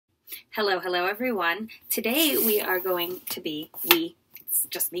Hello everyone. Today we are going to be, it's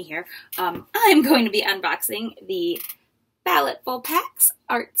just me here, I'm going to be unboxing the Palettefull Packs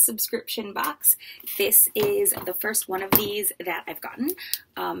art subscription box. This is the first one of these that I've gotten.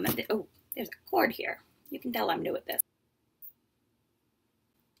 Oh, there's a cord here. You can tell I'm new at this.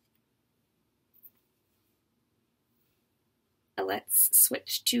 Let's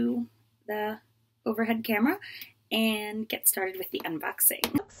switch to the overhead camera and get started with the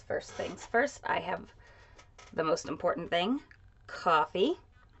unboxing. First things first, I have the most important thing, coffee.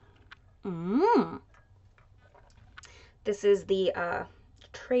 This is the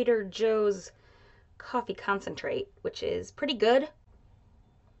Trader Joe's coffee concentrate, which is pretty good.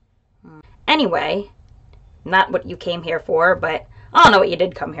 Anyway, not what you came here for, but I don't know what you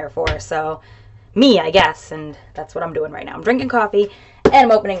did come here for, so me, I guess, and that's what I'm doing right now. I'm drinking coffee, and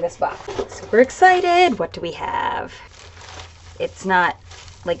I'm opening this box. Super excited! What do we have? It's not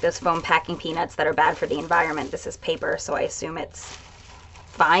like those foam packing peanuts that are bad for the environment. This is paper, so I assume it's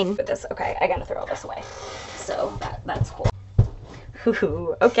fine. But this, okay, I gotta throw all this away. So that's cool.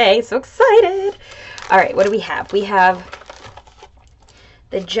 Ooh, okay, so excited! Alright, what do we have? We have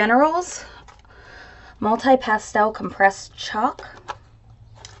the General's multi-pastel compressed chalk.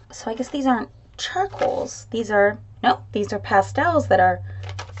 So I guess these aren't charcoals. These are, no, these are pastels that are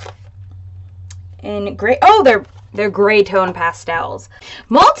in gray. Oh, they're gray tone pastels.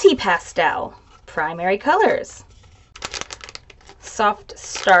 Multi-pastel primary colors. Soft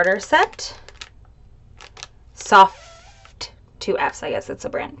starter set. Soft 2Fs, I guess it's a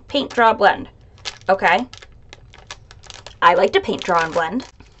brand. Paint, draw, blend. Okay. I like to paint, draw, and blend.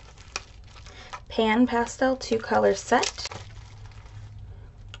 Pan pastel 2-color set.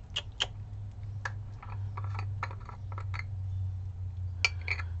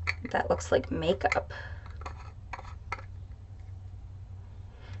 That looks like makeup.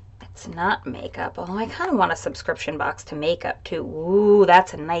 It's not makeup, although I kind of want a subscription box to makeup too. Ooh,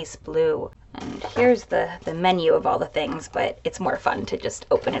 that's a nice blue. And here's the menu of all the things, but it's more fun to just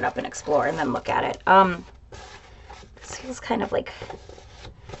open it up and explore and then look at it. This feels kind of like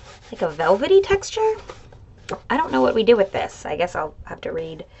a velvety texture. I don't know what we do with this. I guess I'll have to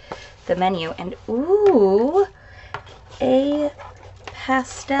read the menu. And ooh, a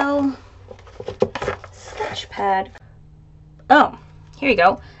pastel sketch pad. Oh, here you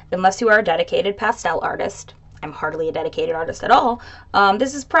go. Unless you are a dedicated pastel artist, I'm hardly a dedicated artist at all,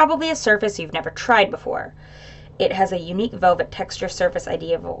 this is probably a surface you've never tried before. It has a unique velvet texture surface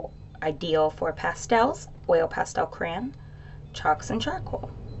ideal for pastels, oil pastel crayon, chalks, and charcoal.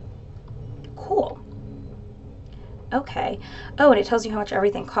 Cool. Okay. Oh, and it tells you how much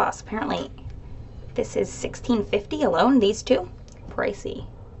everything costs. Apparently this is $16.50 alone, these two. Pricey,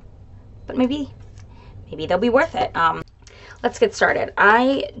 but maybe they'll be worth it. Let's get started.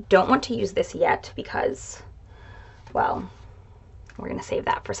 I don't want to use this yet because, well, we're gonna save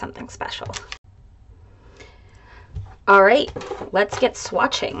that for something special. All right, let's get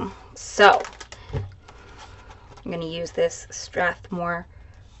swatching. So I'm gonna use this Strathmore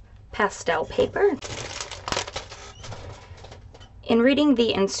pastel paper. In reading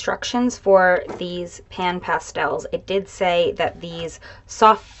the instructions for these pan pastels, it did say that these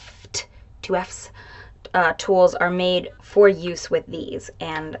soft 2Fs tools are made for use with these,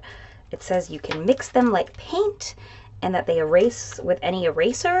 and it says you can mix them like paint and that they erase with any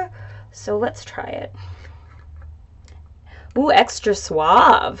eraser. So let's try it. Ooh, extra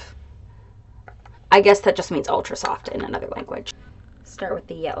suave. I guess that just means ultra soft in another language. Start with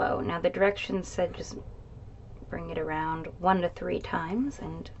the yellow. Now the directions said just bring it around 1 to 3 times,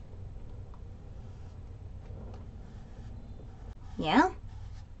 and yeah,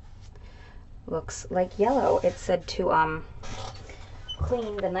 looks like yellow. It said to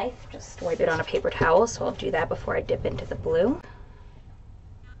clean the knife, just wipe it on a paper towel, so I'll do that before I dip into the blue.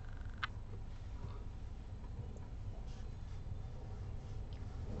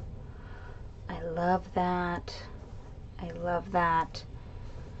 I love that. I love that.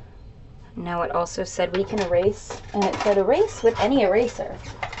 Now it also said we can erase, and it said erase with any eraser.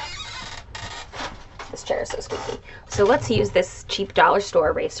 This chair is so squeaky. So let's use this cheap dollar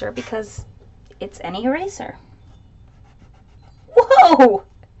store eraser because it's any eraser. Whoa!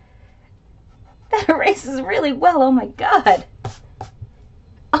 That erases really well, oh my god.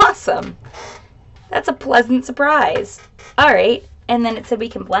 Awesome. That's a pleasant surprise. Alright, and then it said we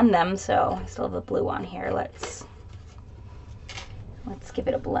can blend them, so I still have the blue on here. Let's give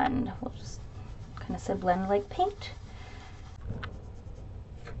it a blend. We'll just kind of said blend like paint.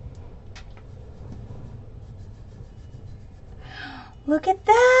 Look at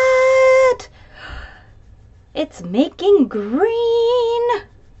that! It's making green!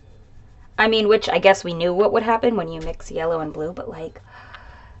 I mean, which I guess we knew what would happen when you mix yellow and blue, but like,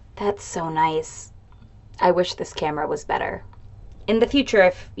 that's so nice. I wish this camera was better. In the future,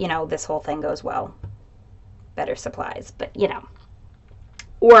 if, you know, this whole thing goes well, better supplies, but you know,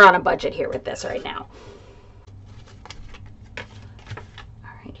 we're on a budget here with this right now.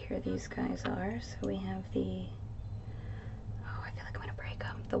 All right, here these guys are. So we have the, oh, I feel like I'm gonna break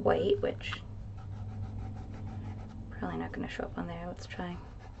them. The white, which probably not gonna show up on there. Let's try.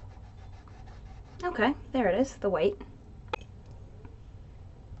 Okay, there it is, the white.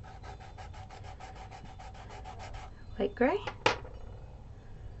 Light gray.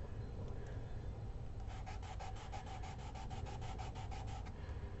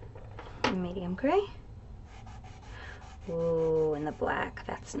 Medium gray. Ooh, and the black,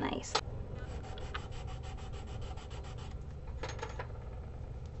 that's nice.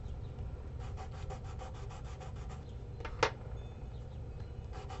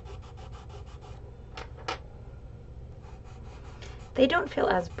 They don't feel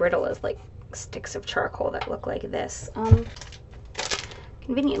as brittle as like sticks of charcoal that look like this.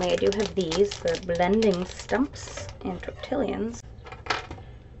 Conveniently, I do have these, the blending stumps and tortillions.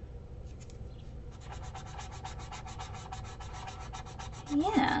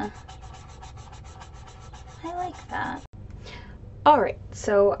 Yeah, I like that. Alright,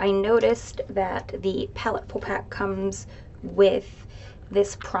 so I noticed that the Palettefull Pack comes with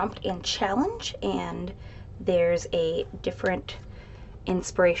this prompt and challenge, and there's a different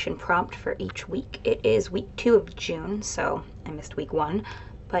inspiration prompt for each week. It is week 2 of June, so I missed week 1,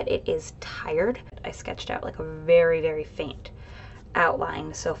 but it is tired. I sketched out like a very, very faint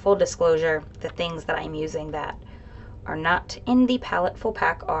outline. So full disclosure, the things that I'm using that are not in the Palettefull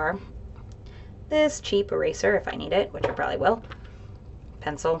Pack are this cheap eraser if I need it, which I probably will,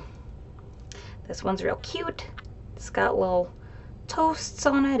 pencil. This one's real cute. It's got little toasts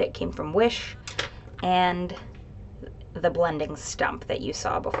on it. It came from Wish. And the blending stump that you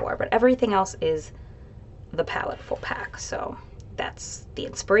saw before, but everything else is the Palettefull Pack. So that's the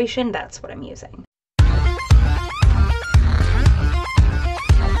inspiration, that's what I'm using.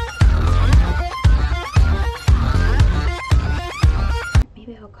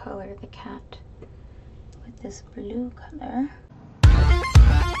 Maybe I'll color the cat with this blue color.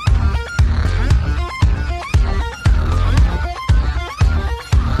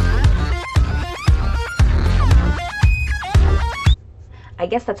 I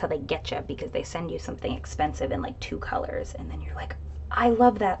guess that's how they get you, because they send you something expensive in like 2 colors, and then you're like, I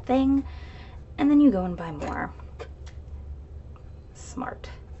love that thing, and then you go and buy more. Smart.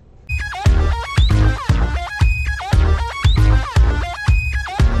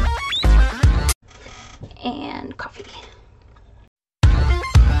 And coffee.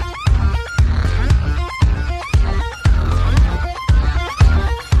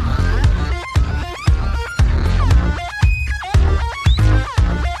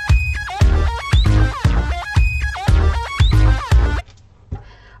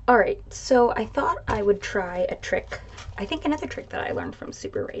 Alright, so I thought I would try a trick, I think another trick that I learned from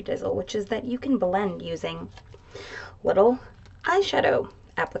Super Ray Dizzle, which is that you can blend using little eyeshadow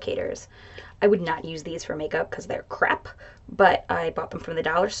applicators. I would not use these for makeup because they're crap, but I bought them from the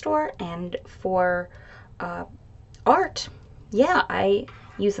dollar store, and for art, yeah, I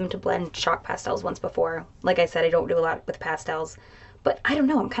used them to blend chalk pastels once before. Like I said, I don't do a lot with pastels, but I don't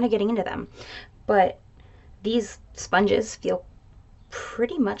know, I'm kind of getting into them. But these sponges feel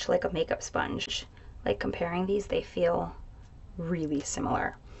pretty much like a makeup sponge. Like comparing these, they feel really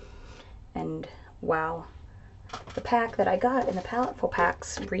similar. And wow, the pack that I got in the Palettefull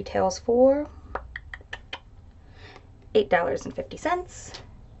Packs retails for $8.50.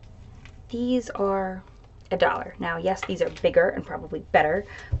 These are $1. Now, yes, these are bigger and probably better,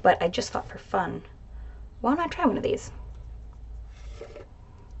 but I just thought for fun, why not try one of these?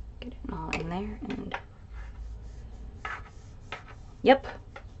 Get it all in there, and yep,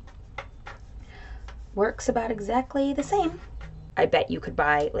 works about exactly the same. I bet you could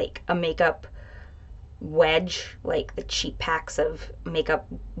buy like a makeup wedge, like the cheap packs of makeup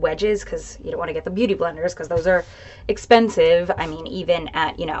wedges, because you don't want to get the beauty blenders because those are expensive. I mean, even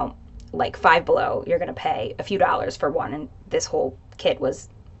at, you know, like Five Below, you're gonna pay a few dollars for one, and this whole kit was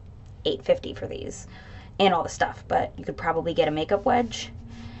 $8.50 for these and all the stuff. But you could probably get a makeup wedge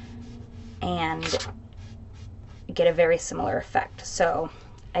and get a very similar effect. So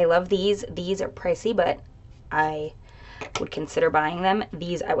I love these. These are pricey, but I would consider buying them.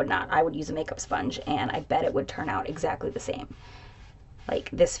 These I would not. I would use a makeup sponge, and I bet it would turn out exactly the same. Like,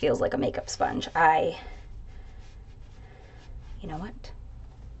 this feels like a makeup sponge. You know what?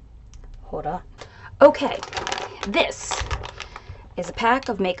 Hold on. Okay, this is a pack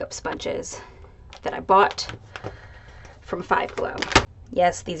of makeup sponges that I bought from Five Glow.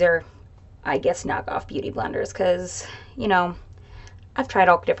 Yes, these are, I guess, knockoff beauty blenders because, you know, I've tried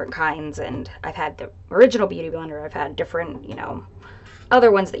all different kinds, and I've had the original beauty blender, I've had different, you know,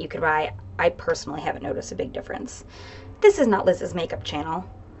 other ones that you could buy. I personally haven't noticed a big difference. This is not Liz's makeup channel,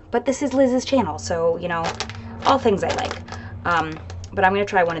 but this is Liz's channel, so, you know, all things I like. But I'm going to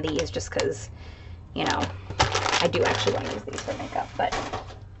try one of these just because, you know, I do actually want to use these for makeup. But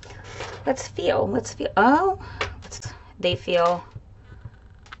let's feel. Oh, they feel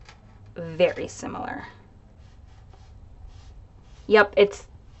very similar. Yep, it's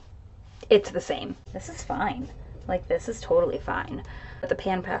the same. This is fine. Like, this is totally fine. But the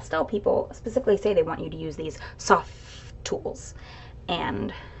pan pastel people specifically say they want you to use these soft tools,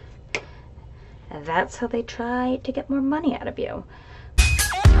 and that's how they try to get more money out of you.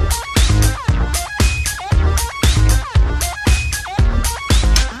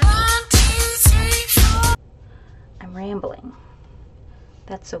 I'm rambling.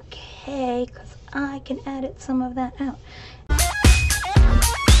 That's okay, because I can edit some of that out.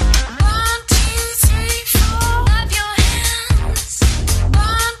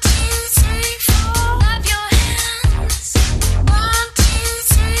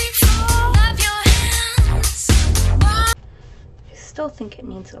 I still think it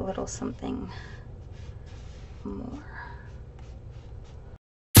needs a little something more.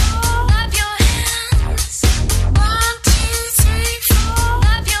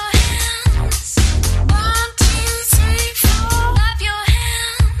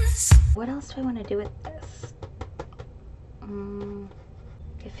 What else do I want to do with this?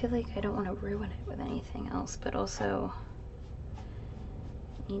 I feel like I don't want to ruin it with anything else, but also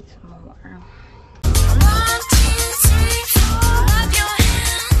needs more.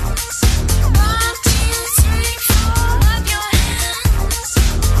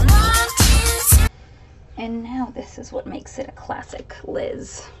 And now this is what makes it a classic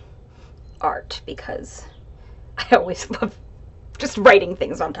Liz art, because I always love just writing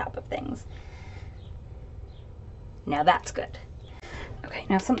things on top of things. Now that's good. Okay,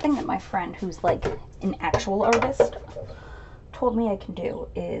 now something that my friend who's like an actual artist told me I can do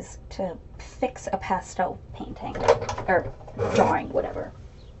is to fix a pastel painting, or drawing, whatever.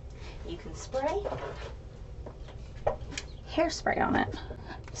 You can spray hairspray on it.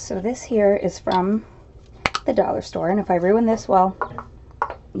 So this here is from the dollar store, and if I ruin this, well,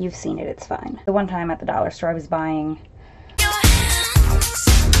 you've seen it, it's fine. The one time at the dollar store I was buying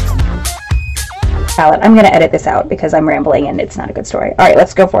palette. I'm gonna edit this out because I'm rambling and it's not a good story. Alright,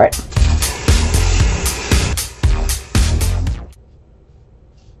 let's go for it.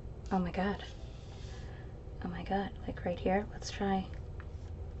 Oh my god. Oh my god, like right here. Let's try.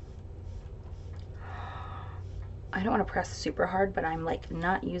 I don't want to press super hard, but I'm like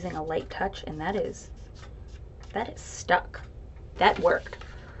not using a light touch, and that is stuck. That worked.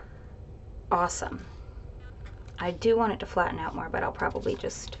 Awesome. I do want it to flatten out more, but I'll probably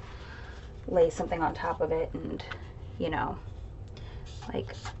just lay something on top of it and, you know,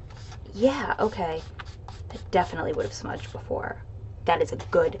 like, yeah, okay. That definitely would have smudged before. That is a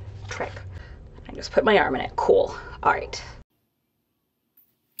good trick. I just put my arm in it. Cool. All right.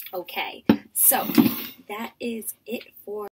 Okay, so that is it for